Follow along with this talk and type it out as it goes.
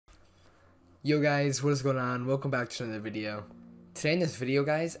Yo guys, what is going on? Welcome back to another video. Today in this video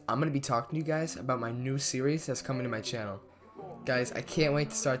guys, I'm going to be talking to you guys about my new series that's coming to my channel. Guys, I can't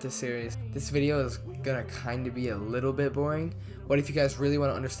wait to start this series. This video is going to kind of be a little bit boring, but if you guys really want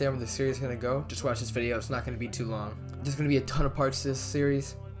to understand where the series is going to go, just watch this video. It's not going to be too long. There's going to be a ton of parts to this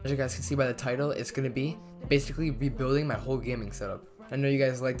series. As you guys can see by the title, it's going to be basically rebuilding my whole gaming setup. I know you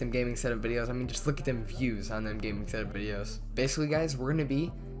guys like them gaming setup videos. I mean, just look at them views on them gaming setup videos. Basically guys, we're going to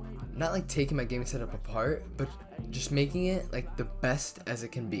be not like taking my gaming setup apart, but just making it like the best as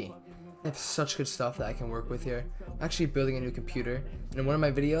it can be. I have such good stuff that I can work with here. I'm actually building a new computer, and in one of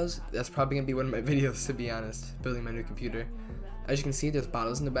my videos, that's probably gonna be one of my videos, to be honest, building my new computer. As you can see, there's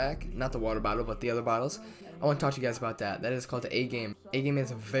bottles in the back, not the water bottle, but the other bottles. I want to talk to you guys about that. That is called the A-Game. A-Game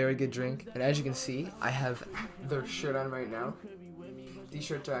is a very good drink, and as you can see, I have their shirt on right now. These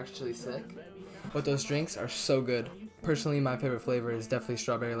shirts are actually sick, but those drinks are so good. Personally, my favorite flavor is definitely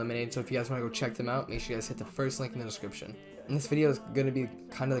strawberry lemonade, so if you guys want to go check them out, make sure you guys hit the first link in the description. And this video is going to be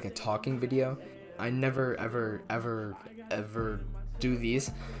kind of like a talking video. I never ever do these,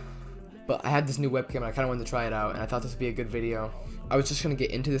 but I had this new webcam and I kind of wanted to try it out, and I thought this would be a good video. I was just going to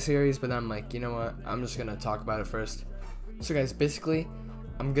get into the series, but then I'm like, you know what, I'm just going to talk about it first. So guys, basically,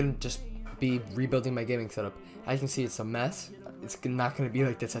 I'm going to just be rebuilding my gaming setup. As you can see, it's a mess. It's not going to be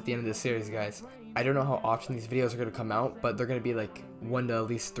like this at the end of this series, guys. I don't know how often these videos are going to come out, but they're going to be like 1 to at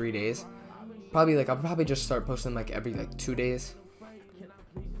least 3 days. I'll probably just start posting like every 2 days.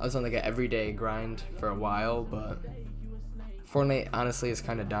 I was on like an everyday grind for a while, but Fortnite honestly is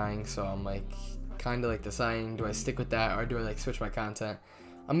kind of dying, so I'm like kind of like deciding, do I stick with that or do I like switch my content?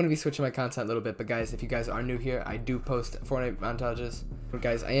 I'm going to be switching my content a little bit, but guys, if you guys are new here, I do post Fortnite montages. But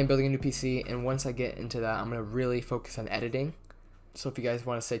guys, I am building a new PC, and once I get into that, I'm going to really focus on editing. So if you guys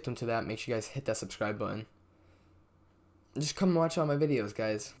want to stay tuned to that, make sure you guys hit that subscribe button. Just come and watch all my videos,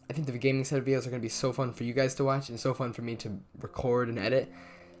 guys. I think the gaming set of videos are going to be so fun for you guys to watch and so fun for me to record and edit.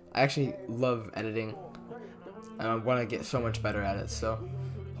 I actually love editing. I want to get so much better at it. So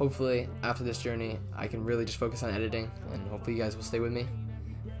hopefully after this journey, I can really just focus on editing, and hopefully you guys will stay with me.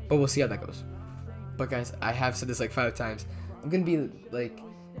 But we'll see how that goes. But guys, I have said this like 5 times. I'm going to be like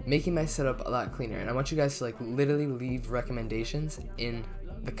making my setup a lot cleaner, and I want you guys to like literally leave recommendations in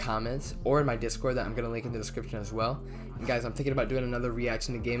the comments or in my Discord that I'm gonna link in the description as well. And guys, I'm thinking about doing another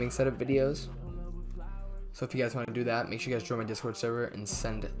reaction to gaming setup videos, so if you guys want to do that, make sure you guys join my Discord server and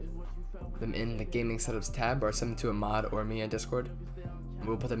send them in the gaming setups tab, or send them to a mod or me on Discord, and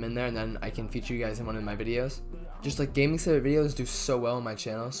we'll put them in there, and then I can feature you guys in one of my videos. Just like gaming setup videos do so well on my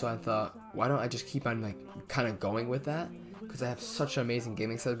channel, so I thought, why don't I just keep on like kind of going with that, because I have such an amazing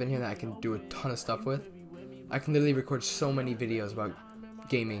gaming setup in here that I can do a ton of stuff with. I can literally record so many videos about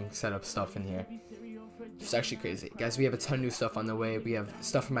gaming setup stuff in here. It's actually crazy. Guys, we have a ton of new stuff on the way. We have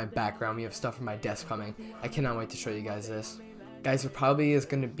stuff for my background. We have stuff for my desk coming. I cannot wait to show you guys this. Guys, there probably is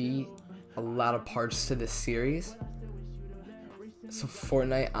going to be a lot of parts to this series. So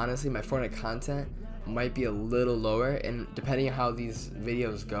Fortnite, honestly, my Fortnite content might be a little lower, and depending on how these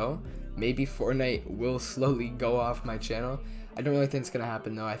videos go, maybe Fortnite will slowly go off my channel. I don't really think it's gonna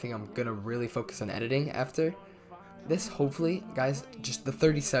happen though. I think I'm gonna really focus on editing after this. Hopefully, guys, just the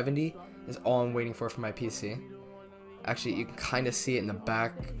 3070 is all I'm waiting for my PC. Actually, you can kind of see it in the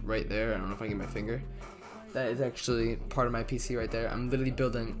back right there. I don't know if I can get my finger. That is actually part of my PC right there. I'm literally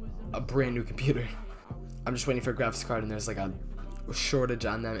building a brand new computer. I'm just waiting for a graphics card, and there's like a shortage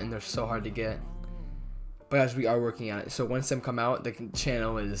on them, and they're so hard to get. But guys, we are working on it. So once them come out, the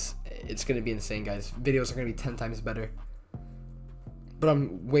channel it's going to be insane, guys. Videos are going to be 10 times better. But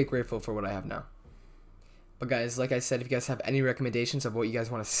I'm way grateful for what I have now. But guys, like I said, if you guys have any recommendations of what you guys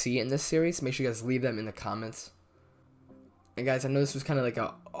want to see in this series, make sure you guys leave them in the comments. And guys, I know this was kind of like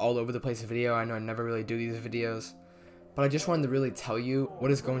a all over the place video. I know I never really do these videos, but I just wanted to really tell you what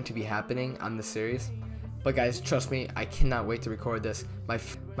is going to be happening on this series. But guys, trust me, I cannot wait to record this. My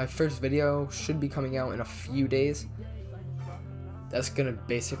first video should be coming out in a few days. That's gonna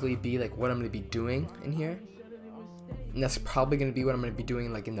basically be like what I'm gonna be doing in here, and that's probably gonna be what I'm gonna be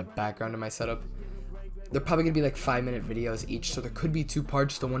doing like in the background of my setup. They're probably gonna be like 5-minute videos each, so there could be 2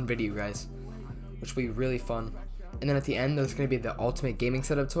 parts to one video, guys, which will be really fun. And then at the end, there's gonna be the ultimate gaming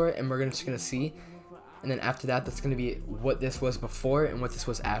setup tour, and we're just gonna see. And then after that, that's gonna be what this was before and what this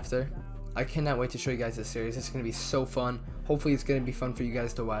was after. I cannot wait to show you guys this series. It's going to be so fun. Hopefully it's going to be fun for you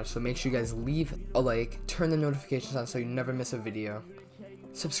guys to watch. So make sure you guys leave a like, turn the notifications on so you never miss a video.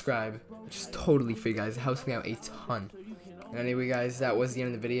 Subscribe, which is totally free, guys. It helps me out a ton. And anyway, guys, that was the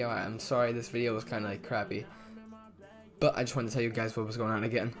end of the video. I'm sorry this video was kind of like crappy, but I just wanted to tell you guys what was going on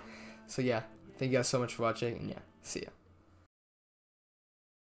again. So yeah, thank you guys so much for watching, and yeah, see ya.